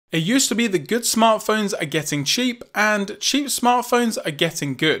It used to be that good smartphones are getting cheap and cheap smartphones are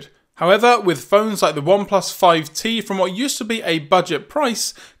getting good. However, with phones like the OnePlus 5T from what used to be a budget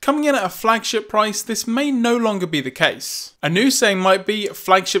price, coming in at a flagship price, this may no longer be the case. A new saying might be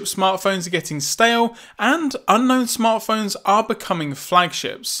flagship smartphones are getting stale and unknown smartphones are becoming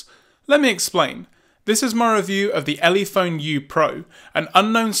flagships. Let me explain. This is my review of the Elephone U Pro, an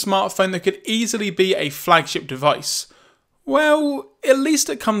unknown smartphone that could easily be a flagship device. Well, at least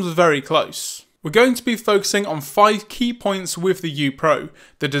it comes very close. We're going to be focusing on 5 key points with the U Pro: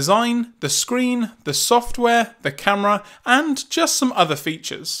 the design, the screen, the software, the camera, and just some other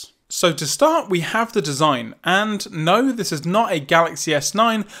features. So to start, we have the design, and no, this is not a Galaxy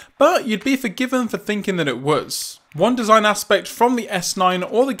S9, but you'd be forgiven for thinking that it was. One design aspect from the S9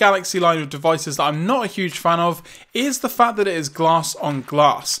 or the Galaxy line of devices that I'm not a huge fan of is the fact that it is glass on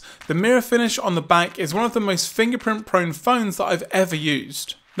glass. The mirror finish on the back is one of the most fingerprint prone phones that I've ever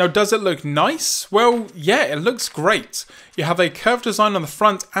used. Now, does it look nice? Well, yeah, it looks great. You have a curved design on the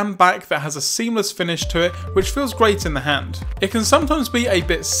front and back that has a seamless finish to it, which feels great in the hand. It can sometimes be a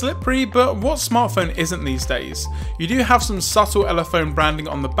bit slippery, but what smartphone isn't these days? You do have some subtle Elephone branding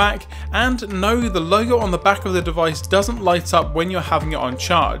on the back, and no, the logo on the back of the device doesn't light up when you're having it on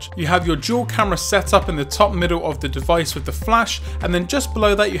charge. You have your dual camera setup in the top middle of the device with the flash, and then just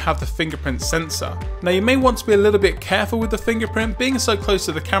below that you have the fingerprint sensor. Now, you may want to be a little bit careful with the fingerprint, being so close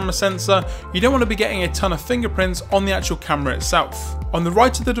to the camera sensor, you don't want to be getting a ton of fingerprints on the actual camera itself. On the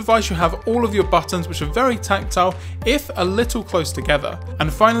right of the device you have all of your buttons, which are very tactile, if a little close together.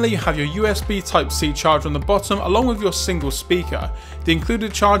 And finally you have your USB Type-C charger on the bottom along with your single speaker. The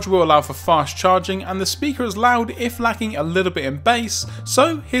included charger will allow for fast charging, and the speaker is loud if lacking a little bit in bass,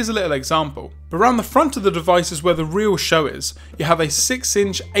 so here's a little example. But around the front of the device is where the real show is. You have a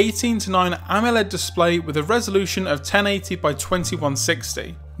 6-inch 18:9 AMOLED display with a resolution of 1080 by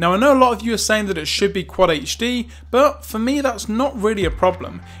 2160. Now, I know a lot of you are saying that it should be Quad HD, but for me that's not really a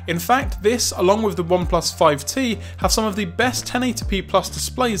problem. In fact, this, along with the OnePlus 5T, have some of the best 1080p plus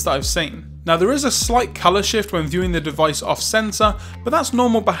displays that I've seen. Now, there is a slight colour shift when viewing the device off center, but that's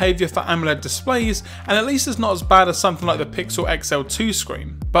normal behaviour for AMOLED displays, and at least it's not as bad as something like the Pixel XL2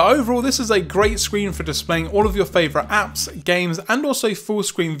 screen. But overall, this is a great screen for displaying all of your favourite apps, games, and also full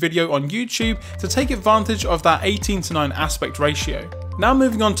screen video on YouTube to take advantage of that 18:9 aspect ratio. Now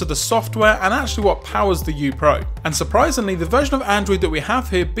moving on to the software and actually what powers the U Pro. And surprisingly, the version of Android that we have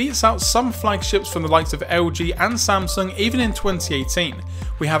here beats out some flagships from the likes of LG and Samsung even in 2018.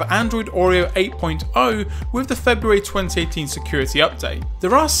 We have Android Oreo 8.0 with the February 2018 security update.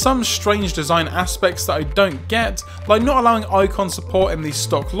 There are some strange design aspects that I don't get, like not allowing icon support in the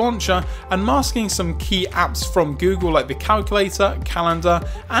stock launcher and masking some key apps from Google like the calculator, calendar,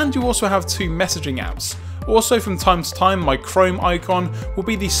 and you also have 2 messaging apps. Also, from time to time, my Chrome icon will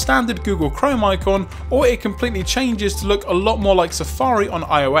be the standard Google Chrome icon, or it completely changes to look a lot more like Safari on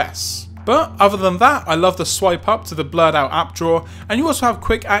iOS. But other than that, I love the swipe up to the blurred out app drawer, and you also have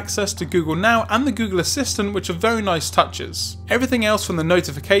quick access to Google Now and the Google Assistant, which are very nice touches. Everything else from the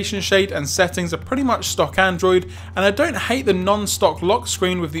notification shade and settings are pretty much stock Android, and I don't hate the non-stock lock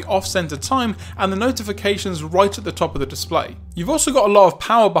screen with the off-center time and the notifications right at the top of the display. You've also got a lot of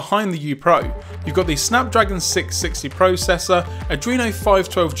power behind the U Pro. You've got the Snapdragon 660 processor, Adreno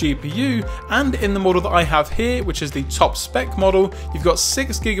 512 GPU, and in the model that I have here, which is the top spec model, you've got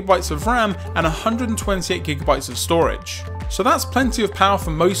 6GB of RAM and 128GB of storage. So that's plenty of power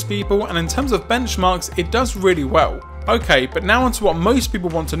for most people, and in terms of benchmarks, it does really well. Okay, but now onto what most people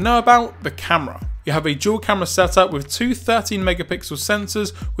want to know about, the camera. You have a dual camera setup with 2 13MP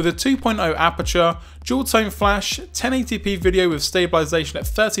sensors with a 2.0 aperture, dual tone flash, 1080p video with stabilization at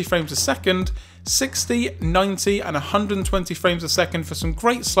 30 frames a second, 60, 90 and 120 frames a second for some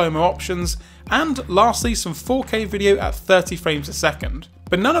great slow-mo options, and lastly some 4K video at 30 frames a second.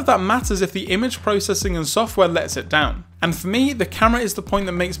 But none of that matters if the image processing and software lets it down. And for me, the camera is the point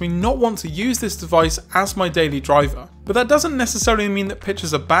that makes me not want to use this device as my daily driver. But that doesn't necessarily mean that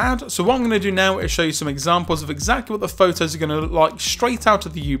pictures are bad, so what I'm going to do now is show you some examples of exactly what the photos are going to look like straight out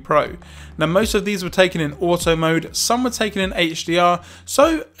of the U Pro. Now, most of these were taken in auto mode, some were taken in HDR,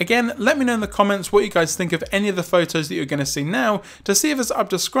 so again, let me know in the comments what you guys think of any of the photos that you're going to see now to see if it's up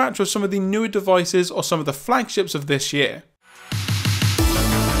to scratch with some of the newer devices or some of the flagships of this year.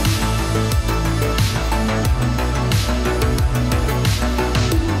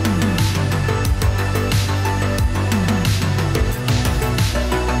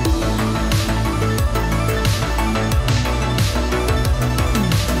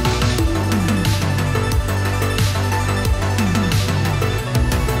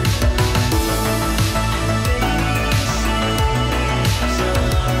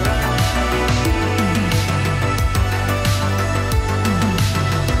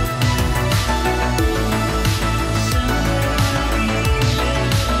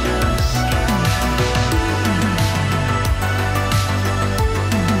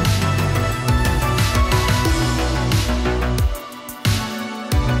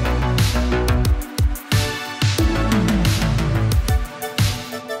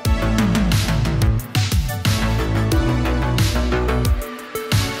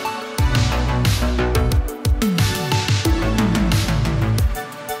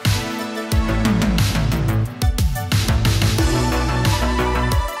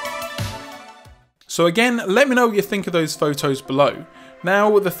 So again, let me know what you think of those photos below.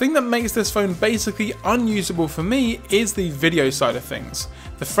 Now, the thing that makes this phone basically unusable for me is the video side of things.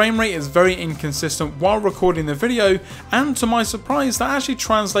 The frame rate is very inconsistent while recording the video, and to my surprise, that actually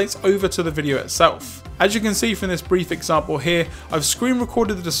translates over to the video itself. As you can see from this brief example here, I've screen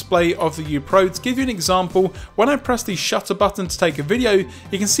recorded the display of the U Pro. To give you an example, when I press the shutter button to take a video,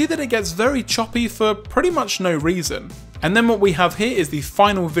 you can see that it gets very choppy for pretty much no reason. And then what we have here is the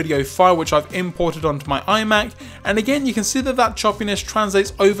final video file which I've imported onto my iMac, and again you can see that that choppiness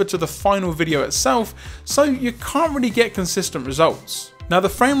translates over to the final video itself, so you can't really get consistent results. Now the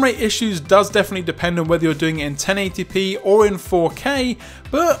frame rate issues does definitely depend on whether you're doing it in 1080p or in 4K,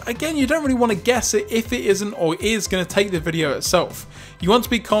 but again you don't really want to guess it if it isn't or is going to take the video itself. You want to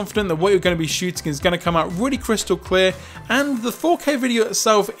be confident that what you're going to be shooting is going to come out really crystal clear, and the 4K video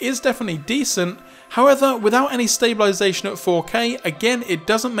itself is definitely decent. However, without any stabilization at 4K, again, it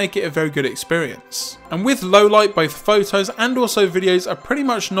doesn't make it a very good experience. And with low light, both photos and also videos are pretty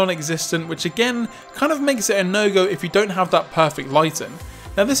much non-existent, which again, kind of makes it a no-go if you don't have that perfect lighting.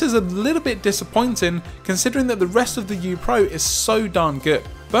 Now this is a little bit disappointing considering that the rest of the U Pro is so darn good.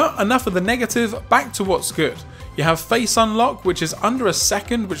 But enough of the negative, back to what's good. You have face unlock, which is under a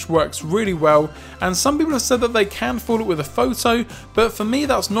second, which works really well, and some people have said that they can fool it with a photo, but for me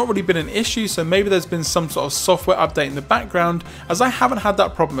that's not really been an issue, so maybe there's been some sort of software update in the background, as I haven't had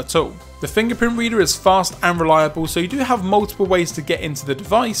that problem at all. The fingerprint reader is fast and reliable, so you do have multiple ways to get into the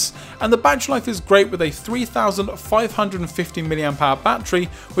device, and the battery life is great with a 3550 mAh battery,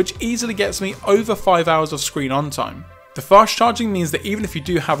 which easily gets me over 5 hours of screen on time. The fast charging means that even if you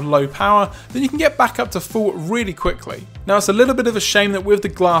do have low power, then you can get back up to full really quickly. Now it's a little bit of a shame that with the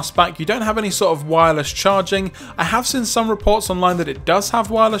glass back you don't have any sort of wireless charging. I have seen some reports online that it does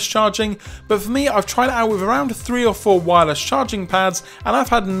have wireless charging, but for me I've tried it out with around 3 or 4 wireless charging pads and I've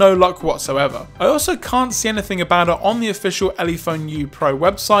had no luck whatsoever. I also can't see anything about it on the official Elephone U Pro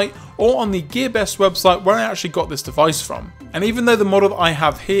website or on the GearBest website where I actually got this device from. And even though the model that I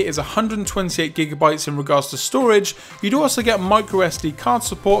have here is 128GB in regards to storage, you do also get microSD card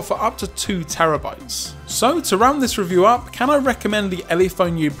support for up to 2TB. So to round this review up, can I recommend the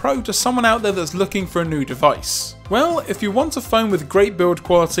Elephone U Pro to someone out there that's looking for a new device? Well, if you want a phone with great build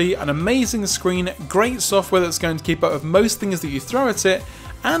quality, an amazing screen, great software that's going to keep up with most things that you throw at it,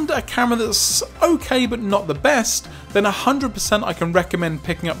 and a camera that's okay but not the best, then 100% I can recommend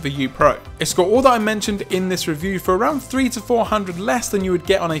picking up the U Pro. It's got all that I mentioned in this review for around 300 to 400 less than you would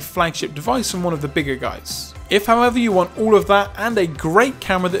get on a flagship device from one of the bigger guys. If however you want all of that and a great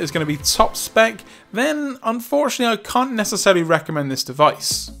camera that is going to be top spec, then unfortunately I can't necessarily recommend this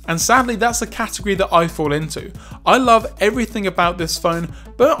device. And sadly that's the category that I fall into. I love everything about this phone,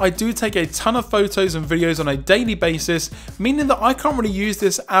 but I do take a ton of photos and videos on a daily basis, meaning that I can't really use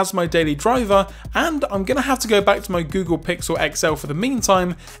this as my daily driver, and I'm going to have to go back to my Google Pixel XL for the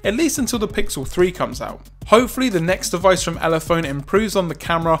meantime, at least until the Pixel 3 comes out. Hopefully the next device from Elephone improves on the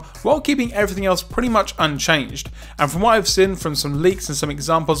camera while keeping everything else pretty much unchanged, and from what I've seen from some leaks and some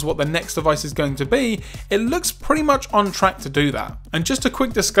examples of what the next device is going to be, it looks pretty much on track to do that. And just a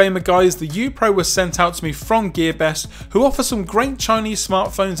quick disclaimer guys, the U Pro was sent out to me from GearBest, who offer some great Chinese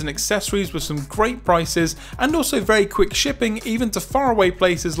smartphones and accessories with some great prices and also very quick shipping even to faraway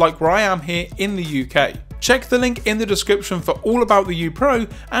places like where I am here in the UK. Check the link in the description for all about the U Pro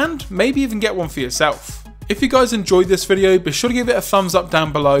and maybe even get one for yourself. If you guys enjoyed this video, be sure to give it a thumbs up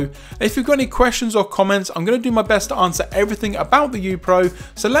down below. If you've got any questions or comments, I'm going to do my best to answer everything about the U Pro,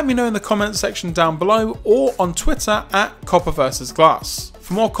 so let me know in the comments section down below or on Twitter at @CopperVs.Glass.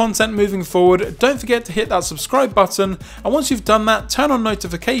 For more content moving forward, don't forget to hit that subscribe button, and once you've done that, turn on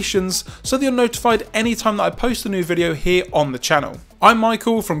notifications so that you're notified anytime that I post a new video here on the channel. I'm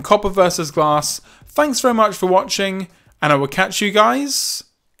Michael from CopperVs.Glass, thanks very much for watching, and I will catch you guys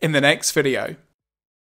in the next video.